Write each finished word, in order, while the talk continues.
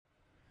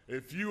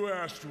If you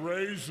asked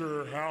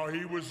Razor how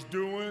he was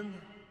doing,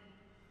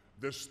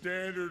 the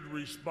standard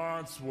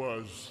response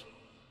was,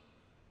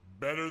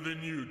 better than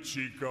you,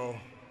 Chico.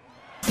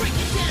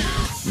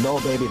 No,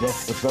 baby,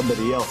 that's for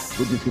somebody else.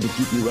 We're just gonna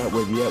keep you right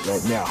where you're at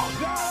right now.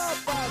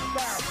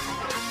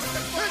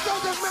 It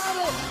doesn't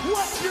matter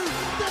what you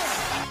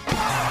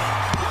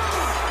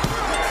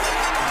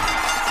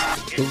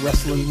think. The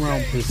Wrestling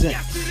Realm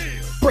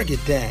presents Break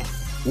It Down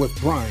with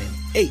Brian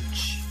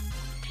H.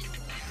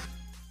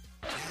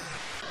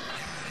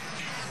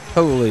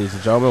 Hello, ladies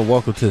and gentlemen.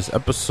 Welcome to this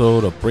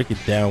episode of Break It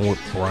Down with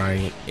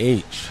Brian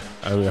H.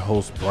 I'm your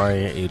host,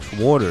 Brian H.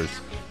 Waters.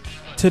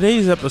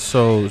 Today's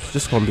episode is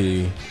just going to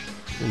be,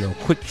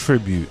 quick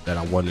tribute that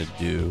I want to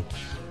do.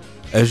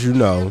 As you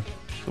know,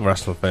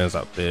 wrestling fans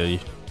out there,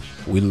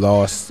 we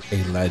lost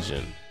a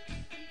legend,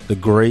 the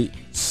great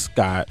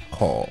Scott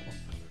Hall.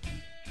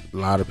 A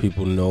lot of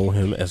people know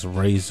him as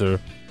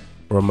Razor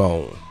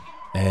Ramon,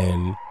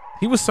 and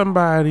he was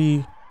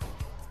somebody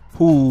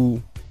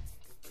who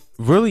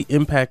really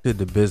impacted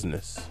the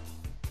business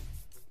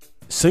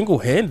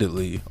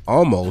single-handedly,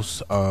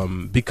 almost,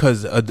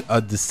 because a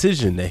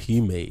decision that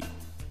he made.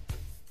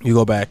 You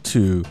go back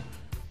to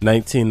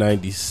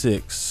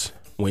 1996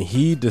 when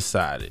he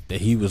decided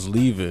that he was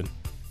leaving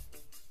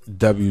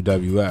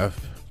WWF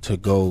to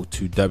go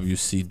to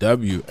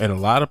WCW, and a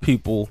lot of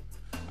people,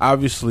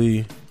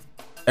 obviously,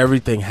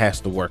 everything has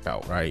to work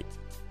out, right?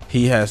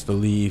 He has to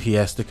leave. He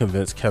has to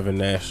convince Kevin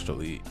Nash to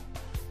leave.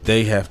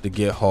 They have to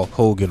get Hulk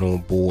Hogan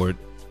on board.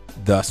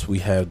 Thus, we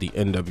have the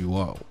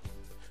NWO.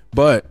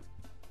 But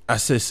I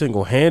say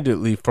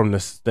single-handedly from the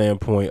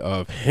standpoint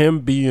of him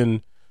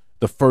being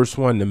the first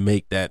one to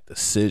make that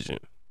decision.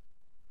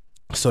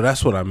 So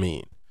that's what I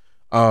mean.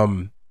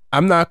 I'm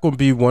not going to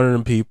be one of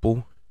them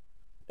people,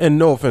 and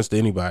no offense to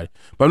anybody,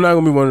 but I'm not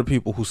going to be one of the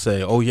people who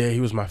say, oh yeah, he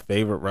was my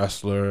favorite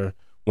wrestler,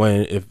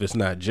 when if it's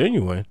not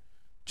genuine,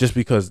 just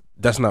because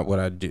that's not what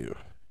I do.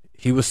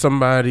 He was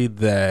somebody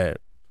that,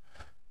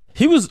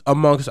 he was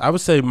amongst, I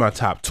would say, my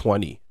top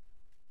 20.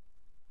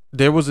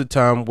 There was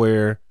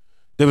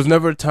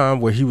never a time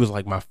where he was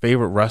like my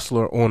favorite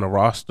wrestler on a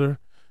roster.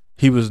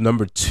 He was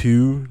number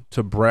 2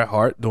 to Bret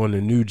Hart during the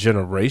New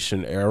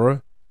Generation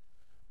era.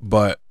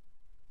 And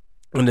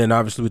then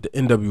obviously with the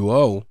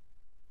NWO,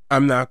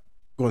 I'm not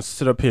going to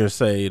sit up here and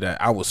say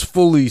that I was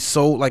fully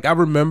sold. Like, I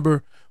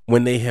remember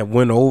when they had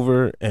went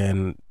over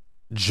and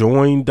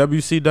joined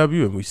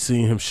WCW and we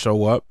seen him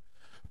show up.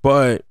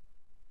 But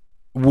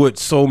what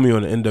sold me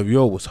on the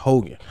NWO was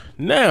Hogan.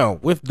 Now,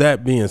 with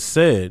that being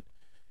said,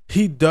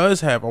 he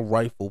does have a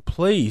rightful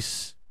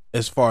place,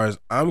 as far as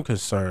I'm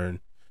concerned,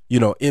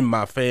 in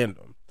my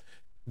fandom.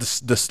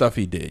 The stuff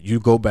he did. You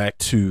go back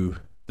to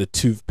the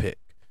toothpick.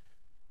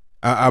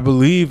 I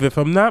believe, if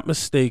I'm not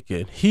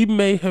mistaken, he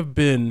may have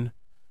been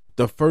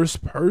the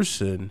first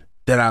person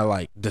that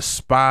I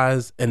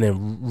despised and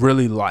then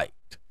really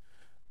liked.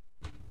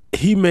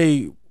 He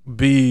may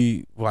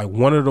be like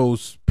one of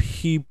those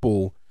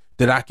people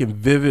that I can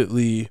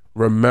vividly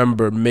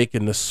remember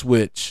making the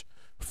switch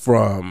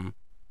from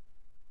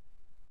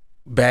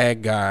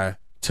bad guy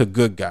to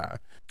good guy.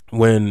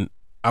 When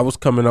I was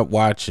coming up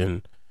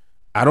watching,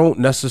 I don't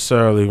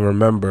necessarily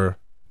remember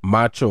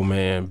Macho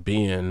Man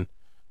being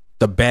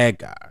the bad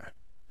guy.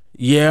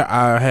 Yeah,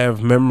 I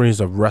have memories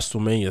of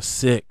WrestleMania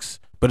 6,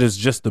 but it's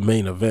just the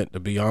main event, to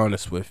be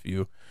honest with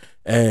you.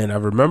 And I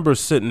remember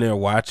sitting there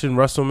watching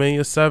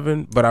WrestleMania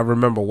 7, but I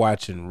remember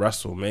watching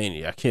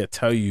WrestleMania. I can't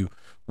tell you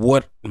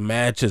what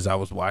matches I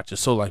was watching.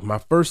 So my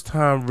first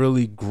time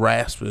really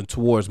grasping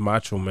towards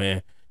Macho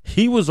Man,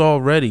 he was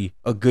already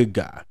a good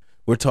guy.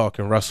 We're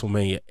talking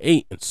WrestleMania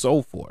 8 and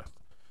so forth.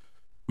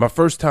 My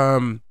first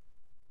time,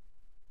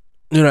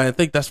 I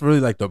think that's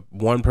really the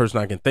one person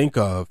I can think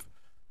of,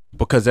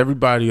 because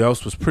everybody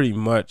else was pretty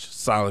much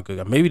solid good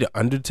guy. Maybe the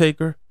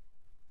Undertaker,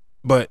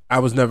 but I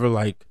was never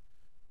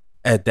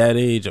at that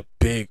age a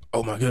big,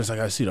 oh my goodness, I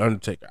gotta see the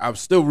Undertaker. I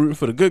was still rooting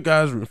for the good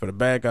guys, rooting for the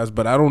bad guys,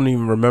 but I don't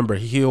even remember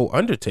heel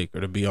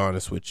Undertaker, to be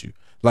honest with you.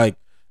 I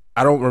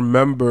don't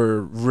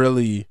remember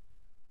really.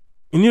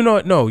 And you know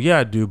what? No, yeah,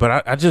 I do.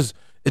 But it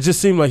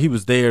just seemed like he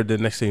was there. The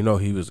next thing you know,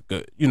 he was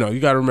good. You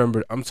got to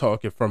remember, I'm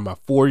talking from my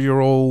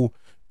 4-year-old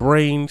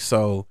brain.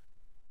 So,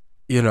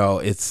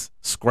 it's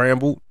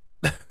scrambled.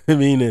 I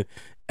mean,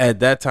 at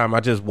that time,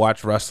 I just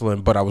watched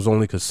wrestling, but I was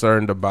only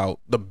concerned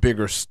about the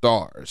bigger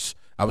stars.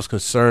 I was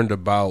concerned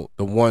about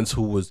the ones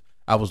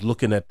I was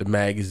looking at the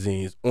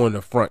magazines on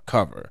the front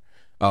cover.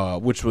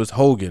 Which was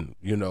Hogan,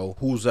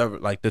 who's ever,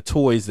 the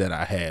toys that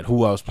I had,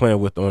 who I was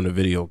playing with on the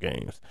video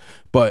games.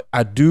 But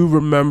I do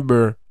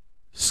remember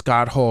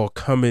Scott Hall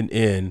coming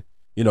in,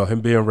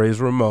 him being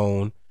Razor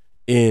Ramon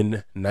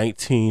in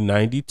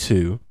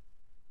 1992,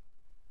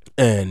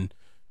 and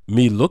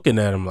me looking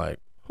at him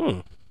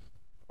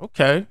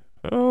okay,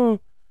 yeah,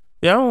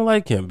 I don't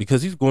like him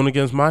because he's going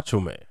against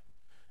Macho Man.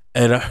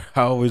 And I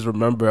always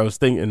remember, I was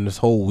thinking this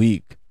whole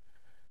week,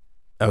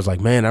 I was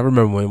like, man, I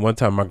remember when one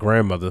time my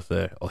grandmother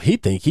said, oh, he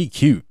think he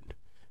cute.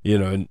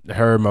 And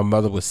her and my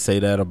mother would say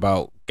that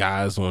about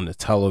guys on the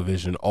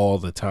television all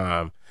the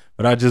time.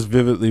 but I just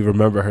vividly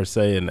remember her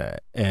saying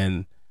that.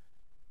 And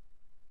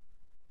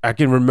I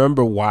can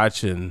remember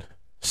watching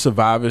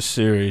Survivor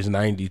Series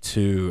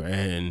 92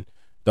 and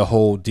the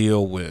whole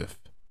deal with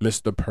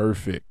Mr.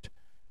 Perfect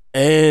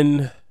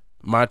and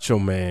Macho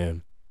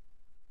Man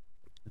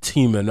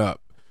teaming up.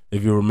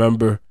 If you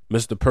remember,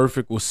 Mr.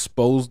 Perfect was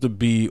supposed to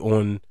be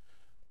on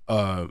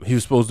he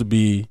was supposed to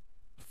be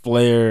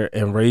Flair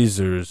and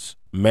Razor's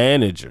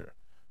manager,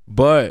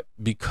 but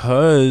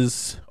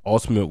because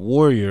Ultimate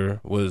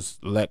Warrior was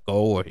let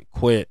go or he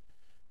quit,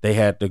 they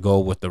had to go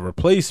with the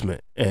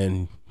replacement.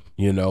 And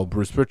you know,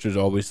 Bruce Pritchard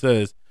always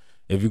says,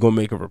 if you're gonna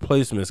make a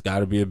replacement, it's got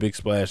to be a big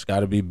splash,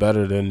 got to be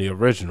better than the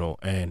original.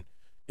 And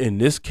in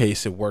this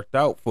case, it worked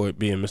out for it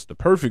being Mr.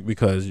 Perfect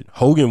because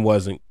Hogan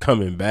wasn't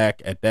coming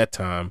back at that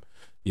time.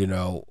 You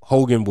know,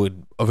 Hogan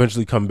would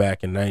eventually come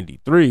back in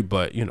 93,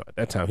 but, you know, at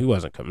that time he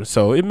wasn't coming.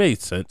 So it made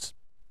sense.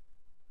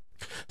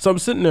 So I'm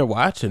sitting there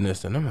watching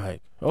this and I'm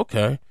like,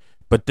 okay.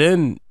 But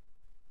then,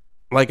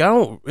 like,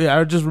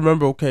 I just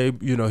remember, okay,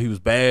 you know, he was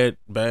bad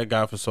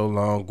guy for so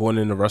long, going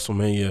into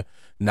WrestleMania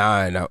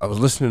 9. I was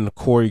listening to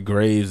Corey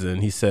Graves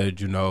and he said,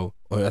 you know,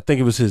 I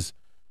think it was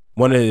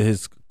one of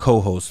his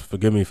co-hosts,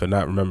 forgive me for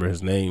not remembering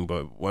his name,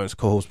 but one of his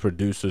co-host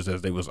producers,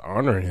 as they was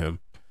honoring him,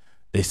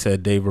 they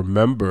said they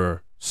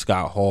remember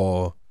Scott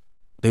Hall.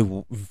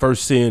 They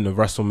first seeing the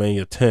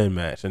WrestleMania 10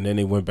 match, and then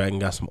they went back and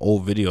got some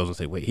old videos and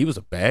say, wait, he was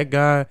a bad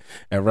guy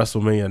at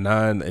WrestleMania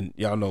 9. And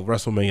y'all know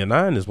WrestleMania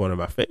 9 is one of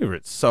my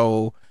favorites.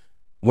 So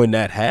when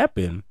that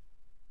happened,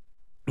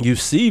 you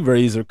see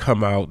Razor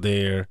come out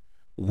there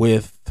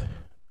with,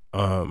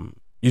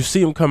 you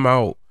see him come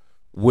out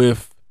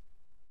with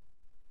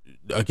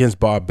against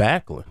Bob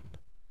Backlund.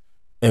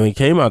 And he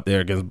came out there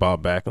against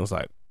Bob Backlund. It was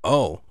like,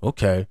 oh,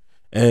 okay.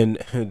 And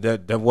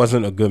that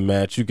wasn't a good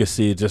match. You could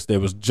see there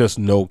was just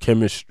no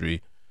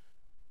chemistry.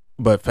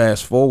 But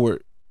fast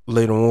forward,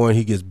 later on,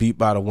 he gets beat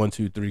by the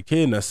 1-2-3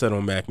 Kid, and I said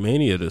on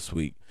MacMania this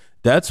week.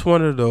 That's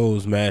one of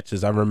those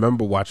matches I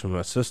remember watching with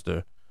my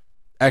sister.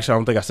 Actually, I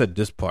don't think I said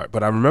this part,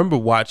 but I remember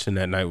watching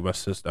that night with my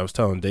sister. I was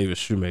telling David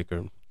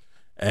Shoemaker,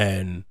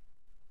 and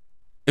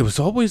it was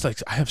always like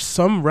I have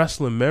some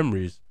wrestling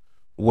memories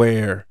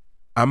where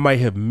I might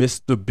have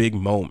missed the big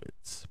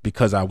moments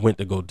because I went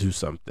to go do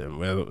something,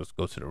 whether it was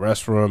go to the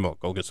restroom or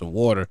go get some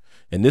water.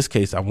 In this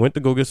case, I went to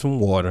go get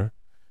some water,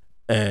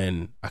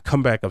 and I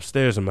come back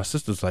upstairs, and my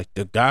sister's like,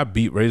 the guy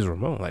beat Razor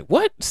Ramon. I'm like,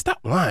 what?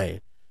 Stop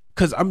lying.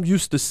 Because I'm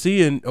used to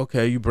seeing,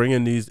 okay, you bring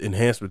in these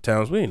enhancement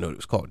talents. We didn't know it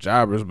was called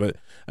jobbers, but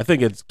I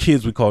think as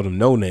kids we called them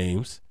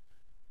no-names.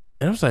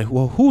 And I was like,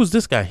 well, who is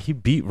this guy? He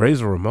beat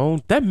Razor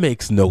Ramon? That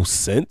makes no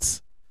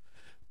sense.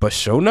 But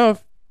sure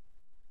enough,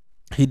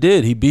 he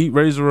did. He beat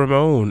Razor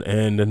Ramon,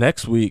 and the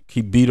next week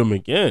he beat him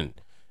again.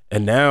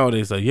 And now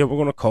they say, yeah, we're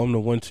gonna call him the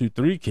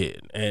 1-2-3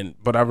 Kid.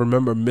 But I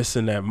remember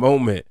missing that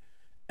moment,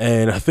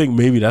 and I think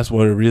maybe that's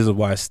one of the reasons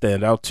why I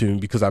stand out to him,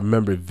 because I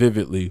remember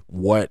vividly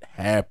what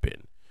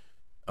happened.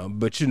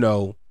 But you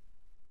know,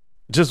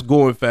 just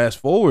going fast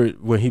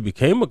forward when he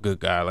became a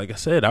good guy, like I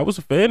said, I was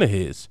a fan of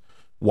his.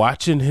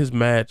 Watching his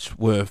match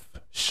with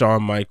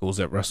Shawn Michaels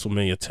at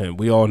WrestleMania 10,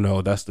 we all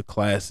know that's the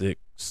classic,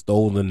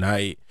 stole the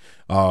night.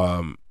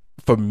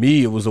 For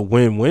me, it was a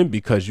win-win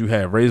because you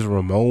had Razor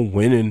Ramon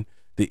winning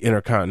the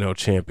Intercontinental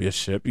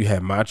Championship, you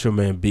had Macho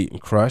Man beating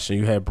Crush, and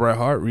you had Bret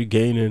Hart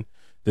regaining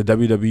the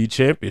WWE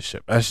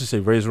Championship. I should say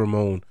Razor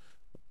Ramon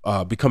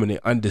becoming the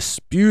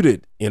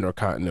undisputed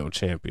Intercontinental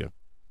Champion.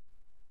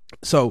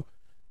 So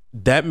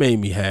that made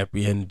me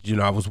happy. And, you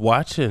know, I was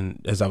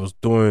watching as I was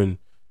doing,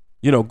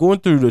 you know, going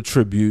through the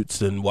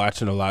tributes and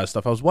watching a lot of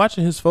stuff. I was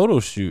watching his photo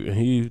shoot, and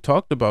he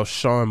talked about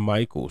Shawn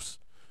Michaels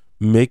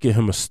making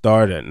him a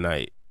star that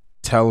night,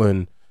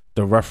 telling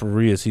the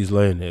referee as he's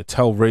laying there,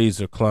 tell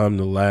Razor climb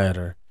the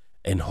ladder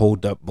and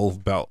hold up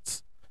both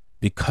belts.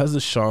 Because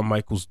of Shawn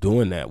Michaels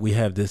doing that, we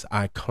have this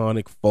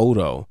iconic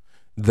photo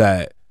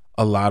that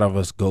a lot of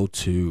us go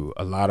to,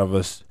 a lot of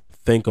us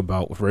think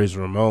about with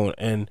Razor Ramon.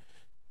 And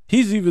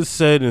he's even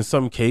said in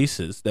some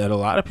cases that a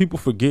lot of people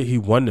forget he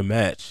won the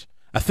match.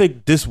 I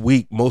think this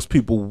week most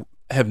people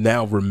have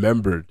now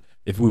remembered,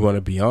 if we want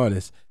to be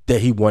honest,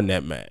 that he won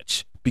that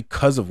match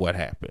because of what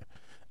happened.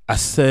 I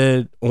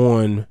said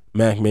on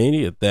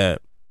MacMania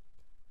that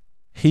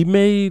he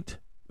made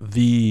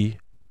the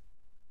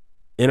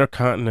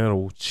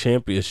Intercontinental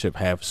Championship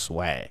have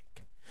swag.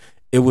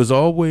 It was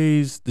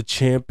always the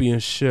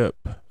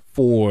championship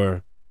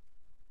for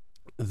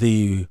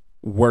the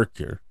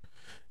worker.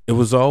 It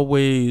was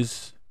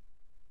always,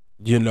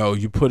 you know,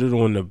 you put it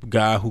on the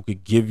guy who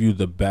could give you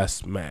the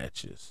best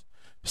matches.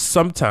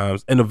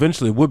 Sometimes, and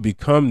eventually it would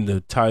become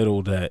the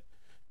title that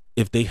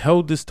if they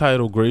held this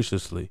title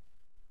graciously,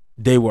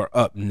 they were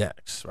up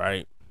next,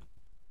 right?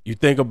 You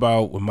think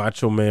about with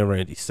Macho Man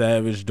Randy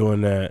Savage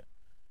doing that.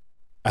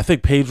 I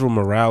think Pedro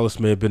Morales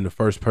may have been the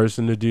first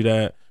person to do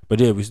that, but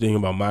yeah, we thinking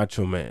about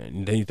Macho Man.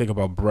 And then you think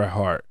about Bret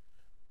Hart,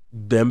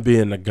 them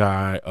being the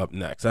guy up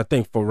next. I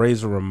think for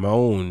Razor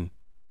Ramon,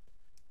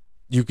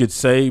 you could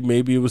say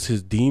maybe it was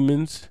his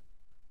demons.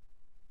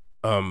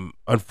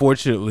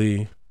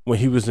 Unfortunately, when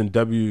he was in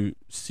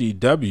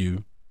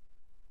WCW,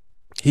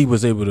 he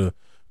was able to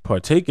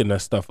partake in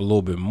that stuff a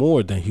little bit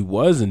more than he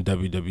was in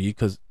WWE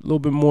because a little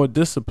bit more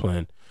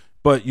discipline.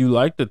 But you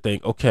like to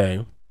think,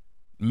 okay,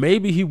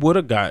 maybe he would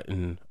have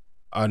gotten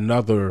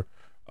another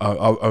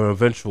an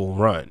eventual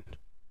run.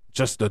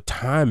 Just the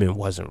timing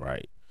wasn't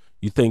right.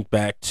 You think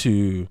back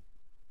to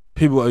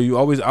people. I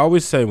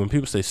always say when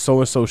people say so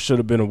and so should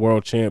have been a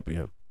world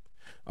champion,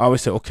 I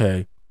always say,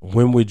 okay,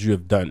 when would you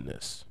have done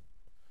this?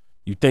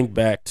 You think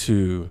back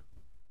to,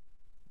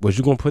 was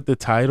you gonna put the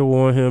title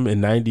on him in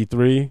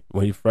 '93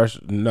 when he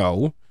first?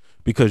 No,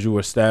 because you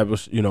were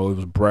established. It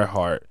was Bret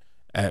Hart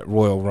at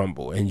Royal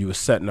Rumble, and you were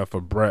setting up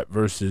for Bret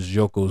versus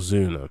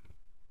Yokozuna.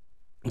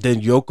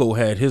 Then Yoko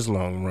had his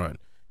long run.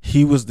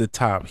 He was the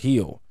top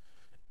heel.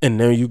 And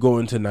then you go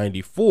into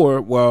 94,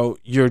 well,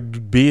 you're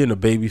being a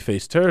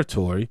babyface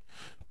territory.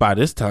 By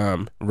this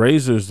time,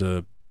 Razor's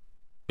a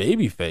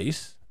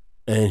babyface,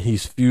 and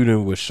he's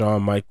feuding with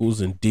Shawn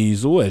Michaels and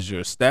Diesel as you're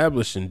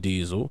establishing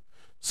Diesel.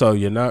 So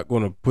you're not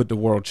going to put the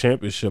world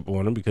championship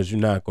on him because you're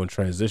not going to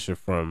transition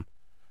from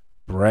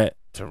Bret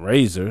to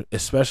Razor,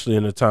 especially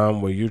in a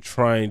time where you're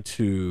trying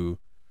to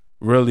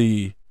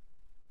really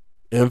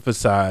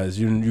emphasize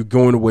you're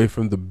going away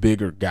from the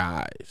bigger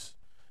guys.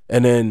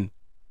 And then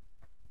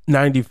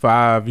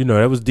 95,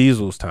 that was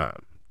Diesel's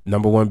time,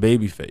 number one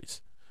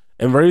babyface.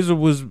 And Razor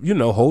was,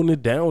 holding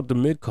it down with the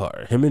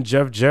mid-card. Him and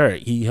Jeff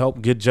Jarrett. He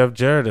helped get Jeff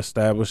Jarrett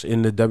established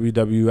in the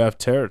WWF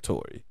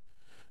territory.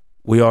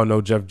 We all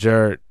know Jeff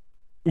Jarrett,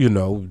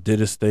 did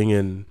his thing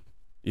in,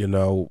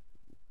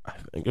 I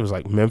think it was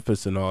like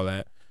Memphis and all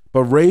that.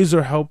 But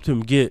Razor helped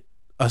him get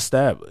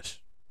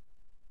established.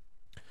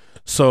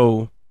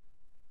 So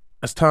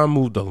as time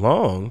moved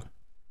along,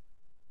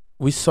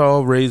 we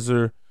saw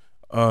Razor,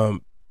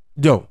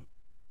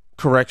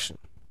 correction,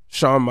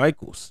 Shawn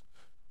Michaels.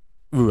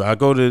 I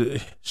go to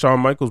Shawn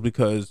Michaels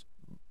because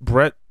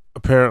Bret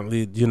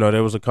apparently,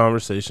 there was a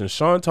conversation.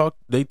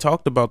 They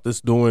talked about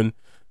this during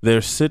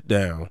their sit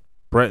down,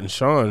 Bret and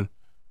Shawn,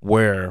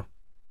 where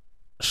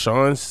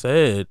Shawn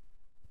said,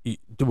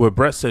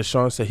 Bret said,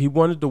 Shawn said he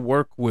wanted to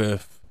work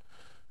with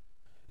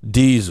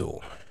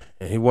Diesel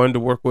and he wanted to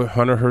work with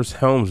Hunter Hearst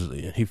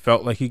Helmsley, and he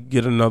felt like he could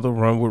get another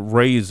run with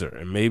Razor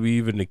and maybe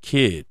even the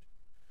Kid.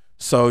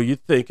 So you're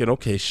thinking,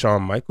 okay,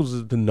 Shawn Michaels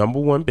is the number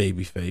one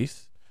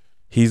babyface.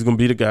 He's going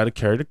to be the guy to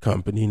carry the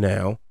company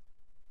now.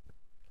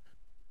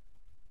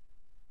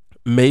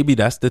 Maybe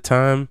that's the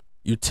time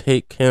you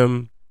take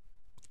him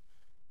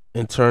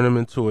and turn him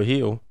into a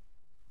heel.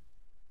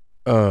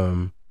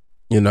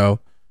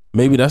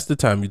 Maybe that's the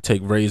time you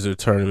take Razor,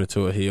 turn him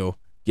into a heel,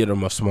 get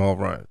him a small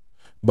run.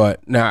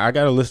 But now I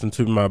got to listen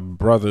to my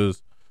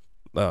brothers,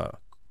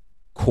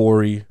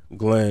 Corey,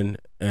 Glenn,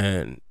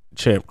 and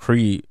Champ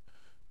Creed,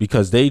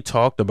 because they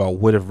talked about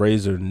what if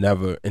Razor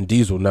never and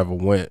Diesel never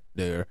went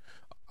there.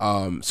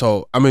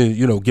 So I'm going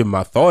to, give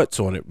my thoughts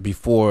on it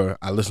before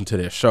I listen to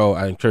their show.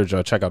 I encourage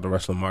y'all to check out the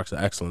Wrestling Marks of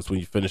Excellence. When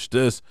you finish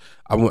this,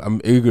 I'm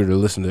eager to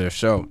listen to their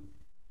show.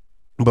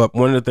 But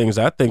one of the things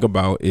I think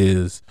about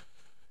is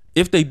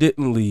if they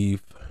didn't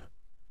leave,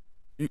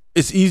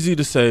 it's easy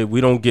to say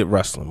we don't get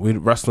wrestling.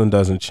 Wrestling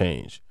doesn't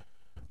change.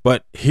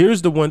 But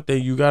here's the one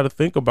thing you got to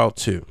think about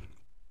too.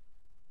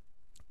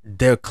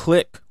 Their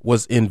clique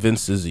was in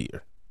Vince's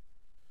ear.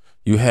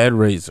 You had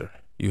Razor,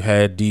 you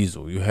had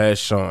Diesel, you had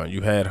Shawn,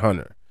 you had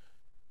Hunter,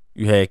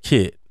 you had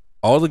Kid.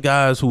 All the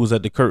guys who was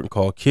at the curtain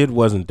call, Kid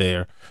wasn't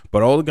there,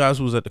 but all the guys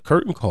who was at the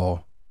curtain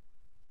call,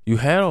 you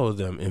had all of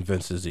them in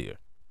Vince's ear.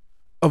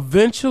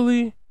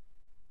 Eventually,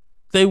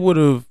 they would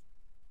have,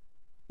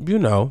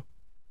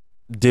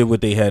 did what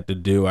they had to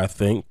do, I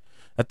think.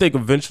 I think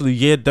eventually,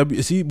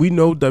 we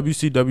know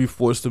WCW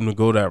forced them to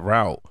go that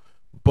route,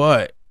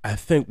 but I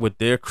think with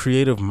their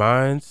creative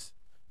minds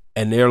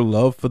and their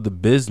love for the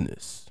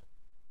business,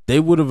 they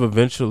would have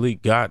eventually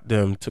got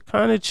them to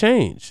kind of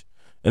change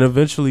and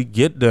eventually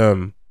get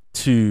them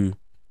to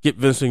get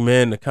Vince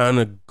McMahon to kind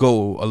of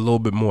go a little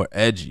bit more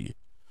edgy.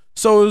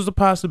 So it was a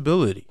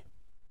possibility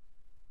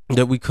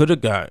that we could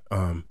have got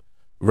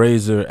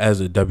Razor as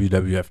a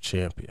WWF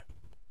champion.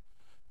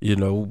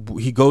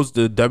 He goes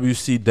to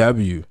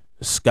WCW,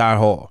 Scott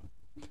Hall.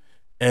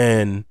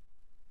 And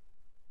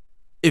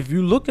if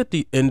you look at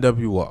the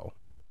NWO,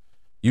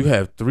 you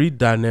have three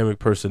dynamic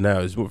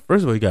personalities. Well,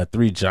 first of all, you got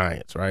three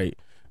giants, right?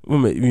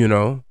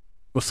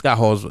 Scott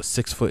Hall's was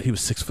 6 foot. He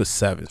was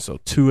 6'7", so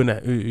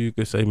 2.5. You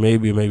could say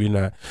maybe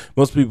not.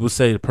 Most people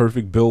say the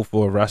perfect build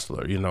for a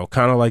wrestler.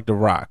 Kind of like The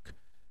Rock,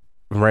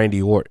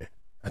 Randy Orton.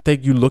 I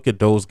think you look at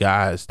those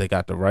guys; they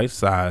got the right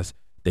size.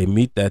 They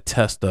meet that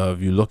test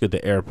of, you look at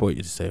the airport,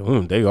 you say,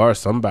 they are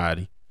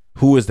somebody.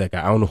 Who is that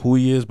guy? I don't know who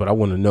he is, but I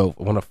want to know.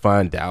 I want to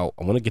find out.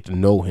 I want to get to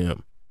know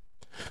him.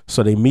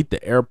 So they meet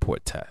the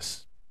airport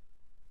test.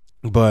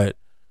 But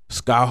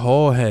Scott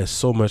Hall has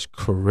so much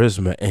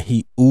charisma and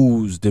he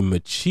oozed the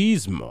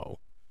machismo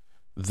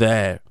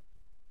that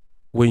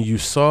when you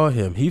saw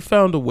him, he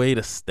found a way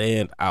to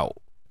stand out.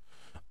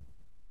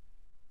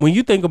 When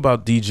you think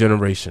about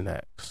D-Generation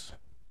X,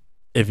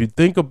 if you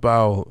think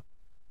about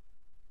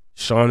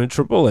Shawn and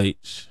Triple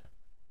H,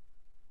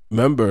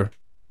 remember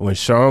When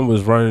Shawn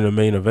was running the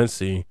main event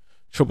scene,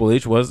 Triple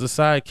H was the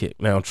sidekick.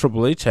 Now,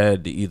 Triple H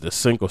had to either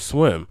sink or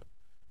swim,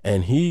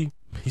 and he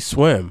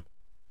swam.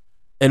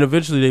 And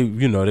eventually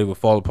they would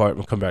fall apart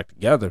and come back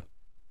together.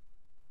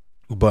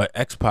 But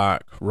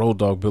X-Pac, Road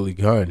Dogg, Billy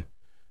Gunn,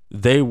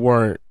 they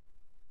weren't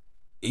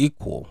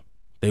equal.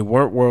 They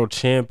weren't world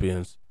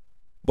champions,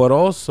 but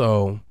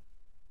also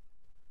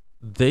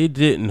they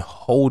didn't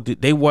hold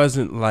it. They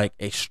wasn't like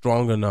a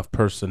strong enough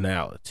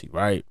personality,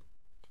 right?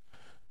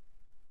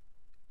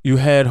 You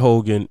had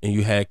Hogan and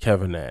you had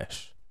Kevin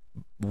Nash.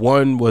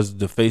 One was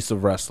the face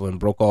of wrestling,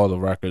 broke all the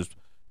records,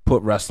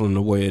 put wrestling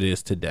the way it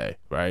is today,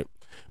 right?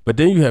 But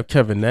then you have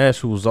Kevin Nash,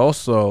 who was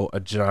also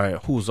a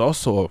giant, who was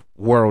also a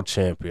world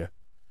champion.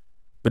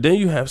 But then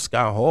you have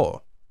Scott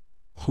Hall,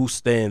 who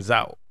stands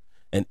out.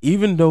 And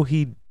even though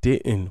he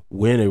didn't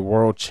win a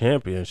world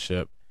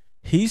championship,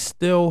 he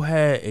still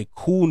had a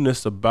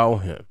coolness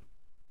about him.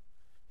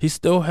 He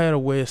still had a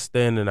way of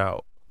standing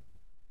out.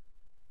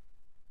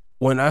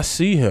 When I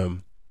see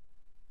him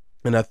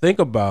and I think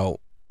about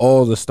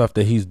all the stuff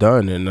that he's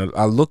done, and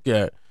I look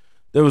at,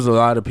 there was a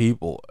lot of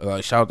people,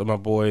 like shout out to my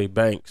boy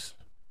Banks,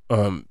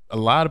 a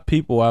lot of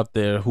people out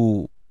there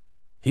who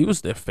he was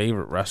their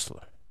favorite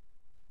wrestler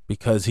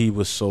because he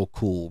was so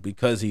cool,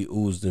 because he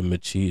oozed in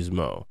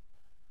machismo.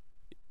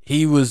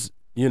 He was,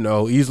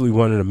 easily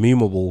one of the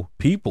memeable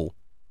people.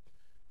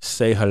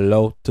 Say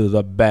hello to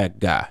the bad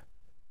guy,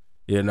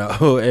 and I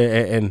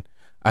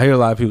hear a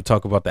lot of people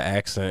talk about the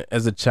accent.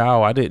 As a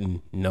child, I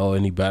didn't know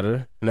any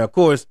better. Now, of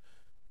course,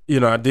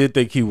 I did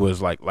think he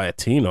was like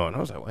Latino, and I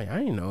was like, wait, I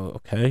didn't know.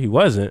 Okay, he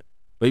wasn't,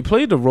 but he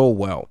played the role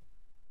well.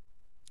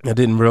 I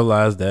didn't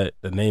realize that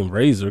the name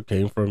Razor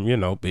came from,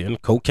 being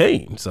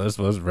cocaine. So this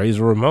was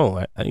Razor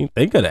Ramon. I didn't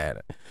think of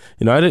that.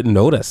 I didn't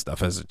know that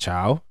stuff as a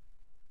child.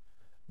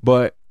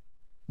 But,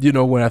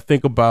 when I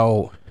think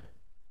about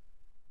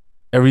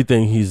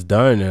everything he's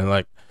done, and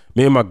like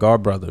me and my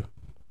god brother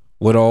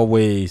would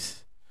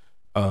always,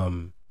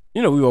 we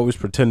always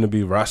pretend to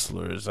be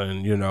wrestlers.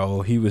 And,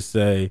 he would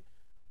say,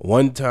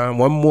 one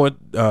more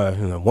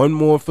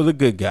for the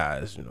good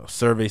guys.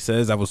 Survey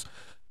says I was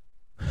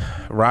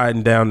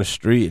riding down the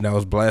street and I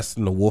was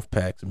blasting the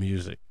Wolfpack's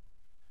music.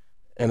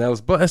 And I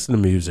was blasting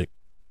the music.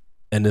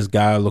 And this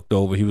guy looked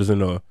over. He was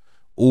in a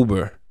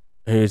Uber.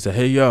 And he said,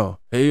 hey, yo.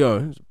 He's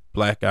a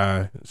black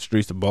guy,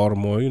 streets of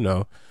Baltimore,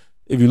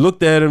 If you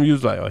looked at him, you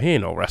was like, oh, he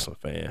ain't no wrestling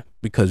fan.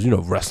 Because,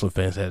 wrestling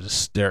fans had a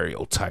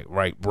stereotype,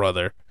 right,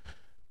 brother?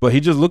 But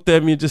he just looked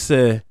at me and just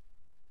said,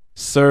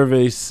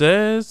 survey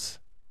says,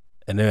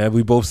 and then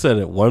we both said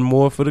it, one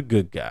more for the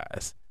good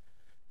guys.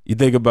 You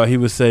think about, he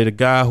would say the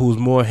guy who's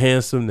more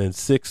handsome than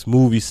 6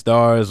 movie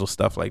stars or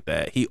stuff like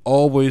that. He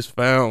always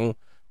found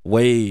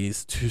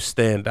ways to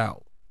stand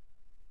out.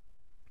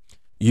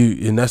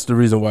 And that's the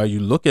reason why you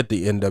look at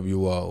the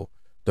NWO,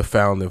 the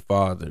founding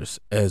fathers,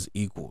 as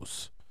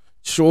equals.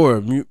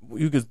 Sure,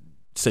 you could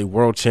say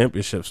world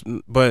championships,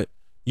 but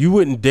you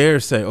wouldn't dare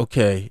say,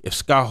 okay, if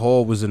Scott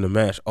Hall was in the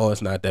match,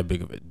 it's not that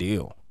big of a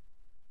deal.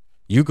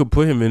 You could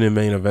put him in the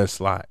main event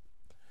slot.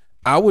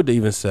 I would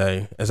even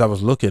say, as I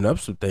was looking up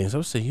some things, I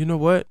would say, you know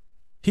what?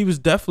 He was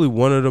definitely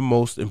one of the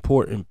most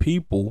important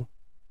people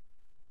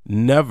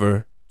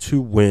never to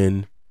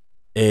win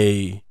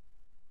a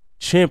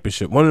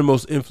championship. One of the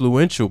most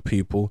influential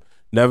people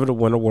never to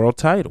win a world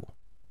title.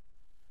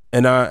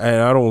 And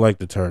I don't like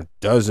the term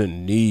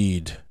doesn't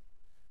need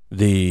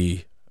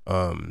the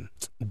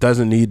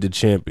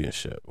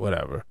championship,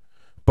 whatever.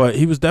 But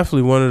he was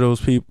definitely one of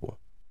those people.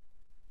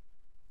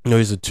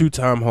 He's a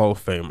 2-time Hall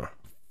of Famer.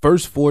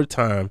 First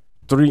 4-time,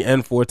 3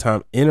 and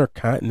 4-time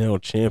Intercontinental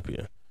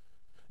Champion.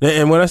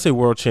 And when I say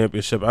World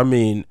Championship, I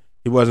mean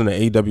he wasn't an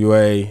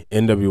AWA,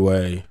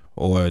 NWA,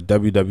 or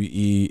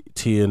WWE,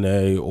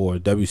 TNA, or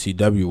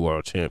WCW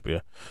World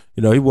Champion.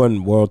 He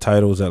won world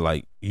titles at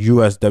like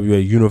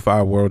USWA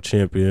Unified World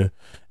Champion,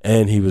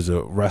 and he was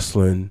a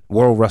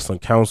World Wrestling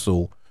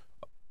Council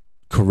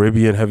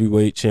Caribbean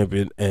Heavyweight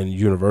Champion and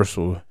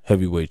Universal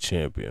Heavyweight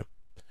Champion.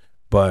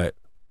 But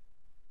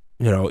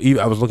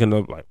I was looking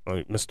up like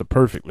Mr.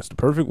 Perfect. Mr.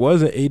 Perfect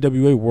was an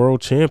AWA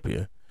World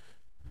Champion.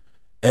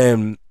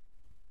 And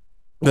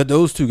that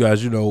those two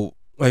guys, like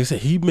I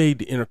said, he made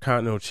the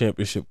Intercontinental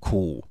Championship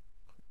cool.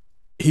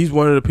 He's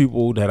one of the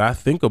people that I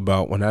think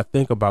about when I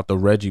think about the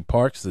Reggie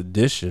Parks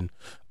edition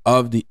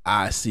of the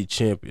IC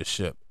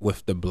Championship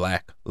with the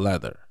black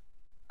leather.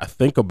 I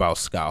think about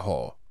Scott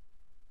Hall.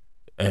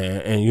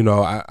 And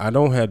I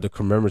don't have the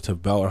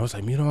commemorative belt. I was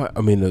like, what?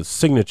 I mean, the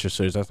signature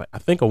series. I was like, I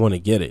think I want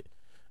to get it.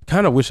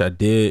 Kind of wish I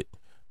did.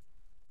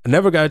 I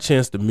never got a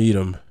chance to meet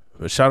him.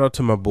 But shout out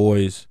to my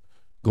boys,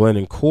 Glenn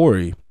and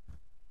Corey.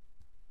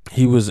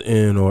 We was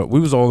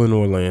all in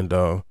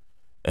Orlando,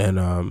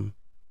 and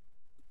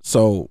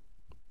so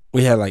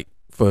we had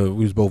we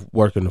was both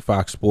working the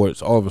Fox Sports.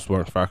 All of us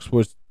working Fox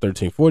Sports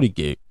 1340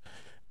 gig,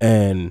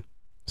 and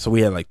so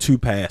we had 2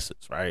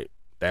 passes right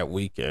that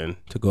weekend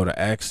to go to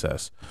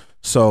Access.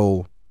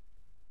 So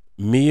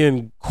me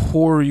and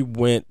Corey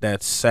went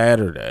that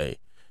Saturday,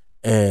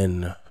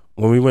 and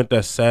when we went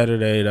that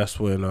Saturday, that's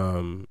when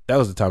that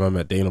was the time I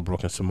met Dana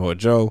Brooke and Samoa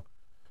Joe.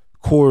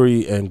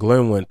 Corey and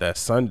Glenn went that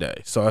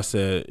Sunday. So I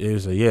said, it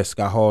was yeah,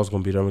 Scott Hall's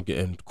gonna be there,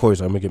 and Corey's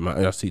like, I'm gonna get my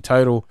NXT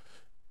title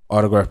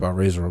autographed by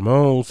Razor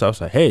Ramon. So I was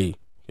like, hey,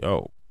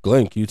 yo,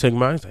 Glenn, can you take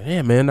mine? He's like,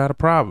 yeah, man, not a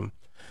problem.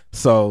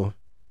 So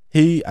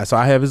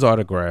I have his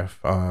autograph.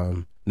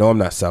 No, I'm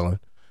not selling.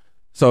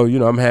 So,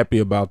 I'm happy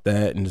about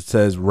that. And it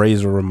says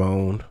Razor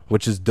Ramon,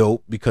 which is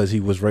dope because he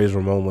was Razor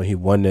Ramon when he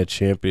won that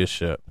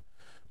championship.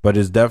 But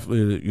it's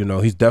definitely,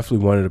 he's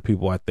definitely one of the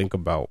people I think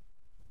about.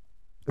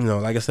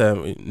 Like I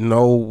said,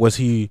 no, was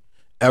he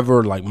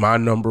ever like my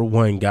number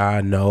one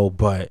guy? No,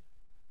 but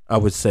I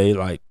would say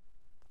like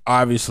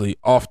obviously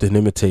often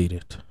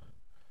imitated.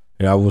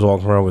 And I was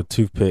walking around with a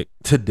toothpick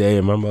today,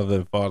 and my mother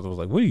and father was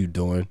like, what are you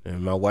doing?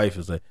 And my wife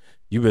was like,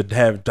 you've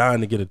been dying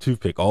to get a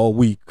toothpick all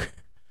week.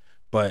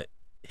 But,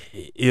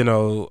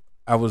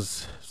 I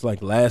was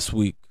like last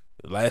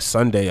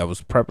Sunday, I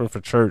was prepping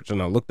for church,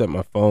 and I looked at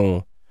my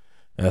phone,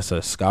 and I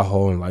said, Scott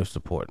Hall and life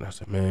support. And I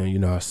said,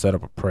 man, I set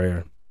up a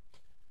prayer.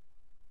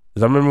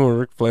 Because I remember when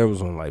Ric Flair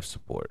was on life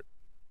support,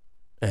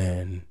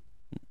 and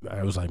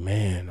I was like,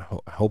 man,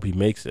 I hope he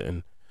makes it.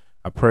 And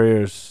our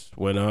prayers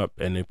went up,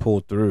 and they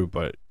pulled through.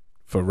 But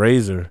for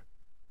Razor,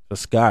 for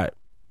Scott,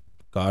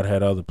 God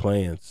had other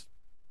plans.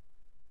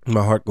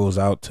 My heart goes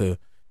out to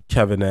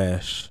Kevin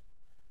Nash,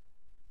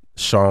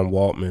 Sean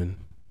Waltman,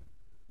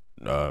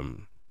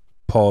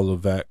 Paul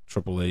Levesque,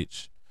 Triple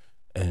H,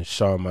 and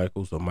Shawn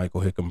Michaels or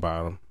Michael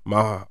Hickenbottom.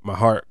 My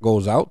heart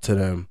goes out to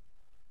them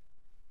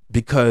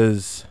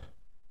because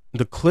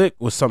the Clique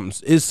is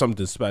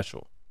something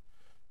special,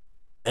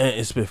 and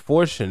it's been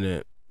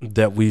fortunate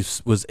that we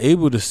was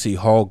able to see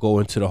Hall go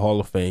into the Hall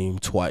of Fame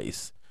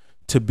twice,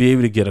 to be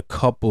able to get a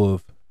couple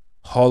of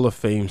Hall of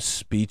Fame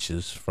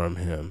speeches from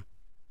him.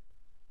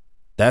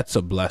 That's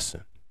a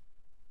blessing.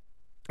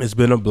 It's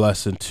been a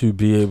blessing to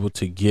be able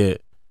to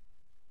get,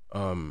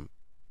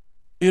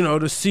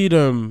 to see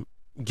them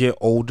get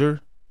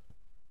older.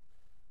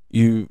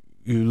 You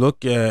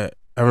look at,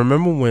 I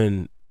remember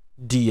when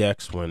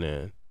DX went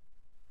in,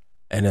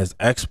 and as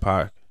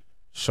X-Pac,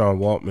 Sean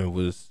Waltman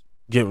was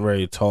getting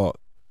ready to talk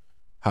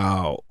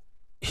how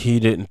he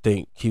didn't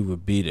think he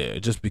would be there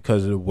just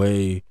because of the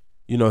way,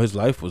 his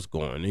life was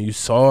going. And you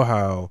saw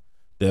how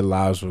their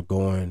lives were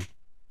going,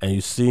 and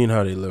you seen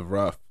how they live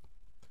rough.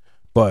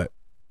 But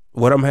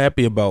what I'm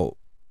happy about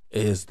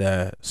is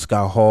that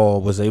Scott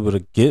Hall was able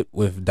to get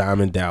with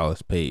Diamond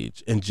Dallas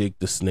Page and Jake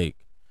the Snake,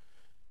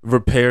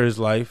 repair his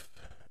life,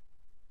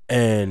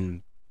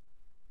 and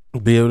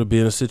be able to be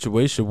in a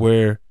situation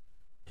where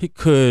he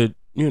could,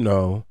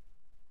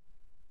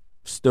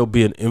 still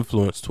be an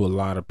influence to a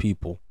lot of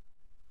people.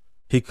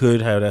 He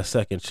could have that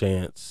second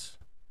chance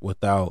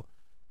without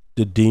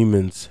the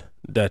demons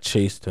that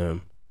chased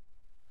him.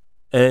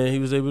 And he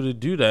was able to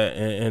do that,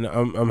 and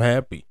I'm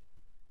happy.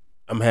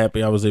 I'm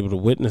happy I was able to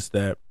witness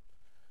that.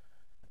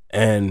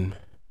 And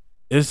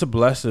it's a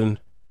blessing,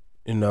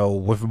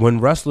 when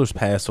wrestlers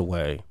pass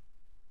away,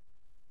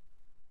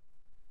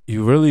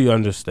 you really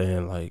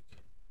understand, like,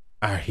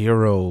 our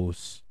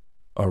heroes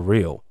are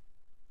real.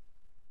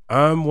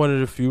 I'm one of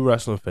the few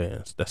wrestling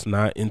fans that's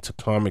not into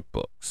comic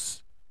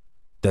books,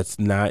 that's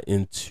not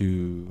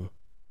into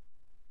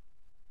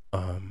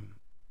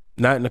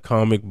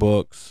comic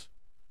books.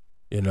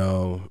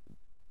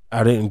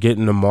 I didn't get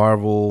into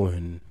Marvel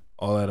and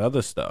all that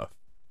other stuff.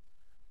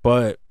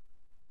 But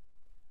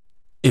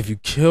if you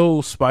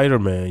kill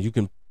Spider-Man, you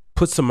can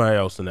put somebody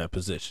else in that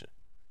position.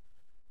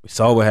 We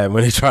saw what happened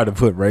when they tried to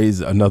put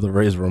another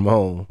Razor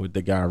Ramon with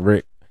the guy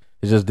Rick.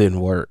 It just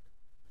didn't work.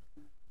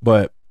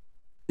 But,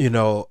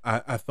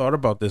 I thought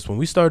about this. When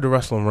we started the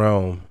Wrestling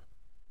Realm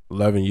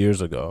 11 years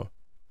ago,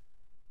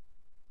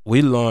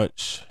 we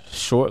launched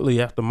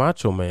shortly after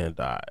Macho Man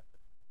died.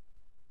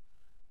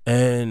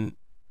 And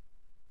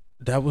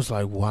that was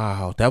like,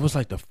 wow. That was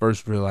like the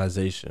first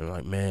realization.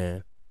 Like,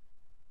 man,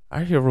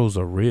 our heroes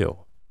are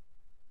real.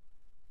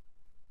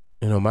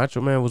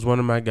 Macho Man was one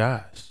of my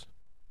guys.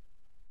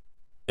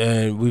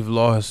 And we've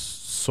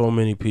lost so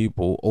many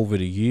people over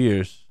the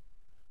years.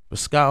 But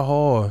Scott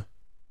Hall,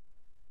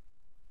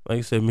 like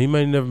I said, he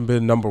may have never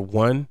been number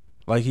one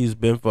like he's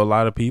been for a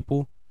lot of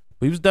people.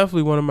 But he was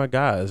definitely one of my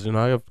guys.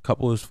 I have a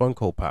couple of his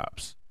Funko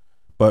Pops.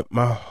 But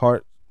my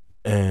heart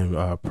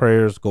and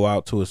prayers go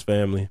out to his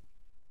family.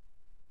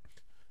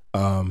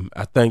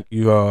 I thank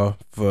you all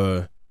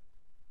for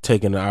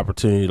taking the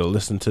opportunity to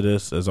listen to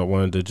this, as I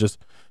wanted to just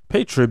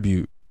pay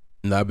tribute.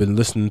 And I've been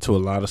listening to a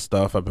lot of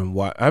stuff. I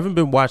haven't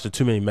been watching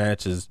too many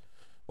matches,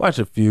 watch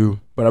a few,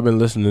 but I've been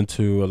listening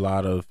to a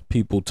lot of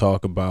people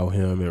talk about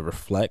him and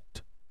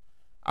reflect.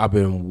 I've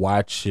been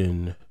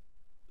watching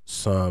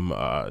some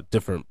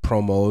different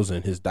promos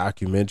in his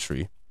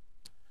documentary,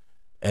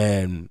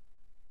 and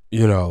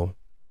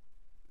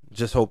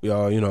just hope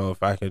y'all,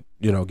 if I could,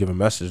 give a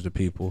message to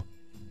people,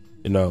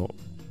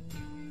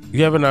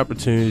 you have an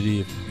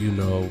opportunity,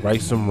 if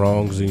right some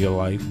wrongs in your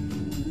life,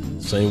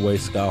 same way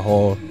Scott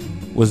Hall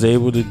was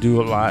able to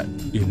do a lot,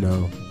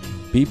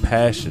 be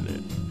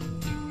passionate,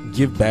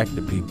 give back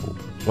to people,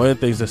 one of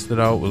the things that stood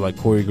out was like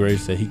Corey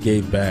Graves said he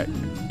gave back.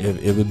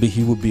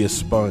 He would be a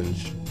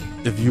sponge.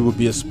 If you would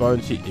be a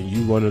sponge and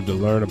you wanted to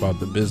learn about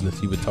the business,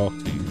 he would talk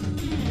to you.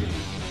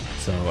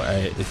 So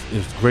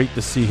it's great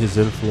to see his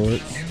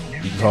influence.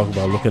 You can talk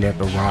about looking at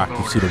The Rock,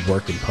 you see the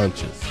working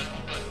punches,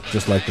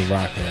 just like The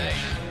Rock had.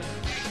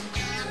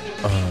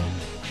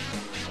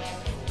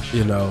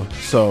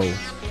 So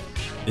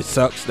it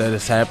sucks that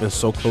it's happened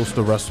so close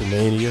to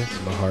WrestleMania.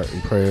 My heart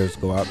and prayers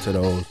go out to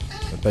those.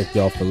 And thank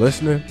y'all for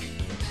listening.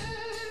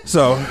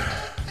 So,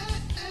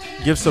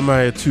 give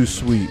somebody a too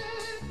sweet.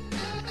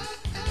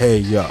 Hey,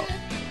 yo.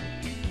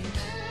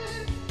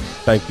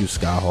 Thank you,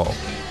 Sky Hall.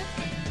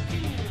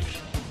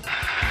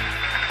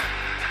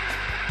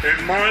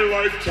 In my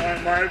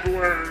lifetime, I've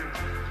learned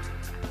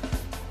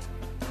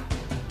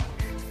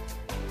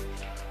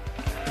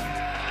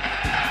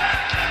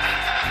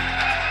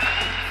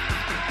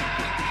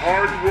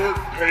hard work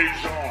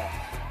pays off.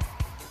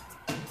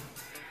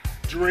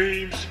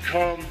 Dreams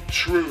come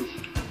true.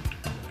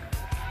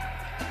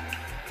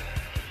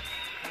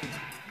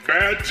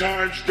 Bad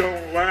times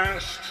don't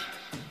last,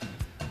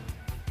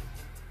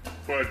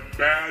 but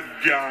bad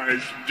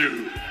guys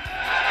do.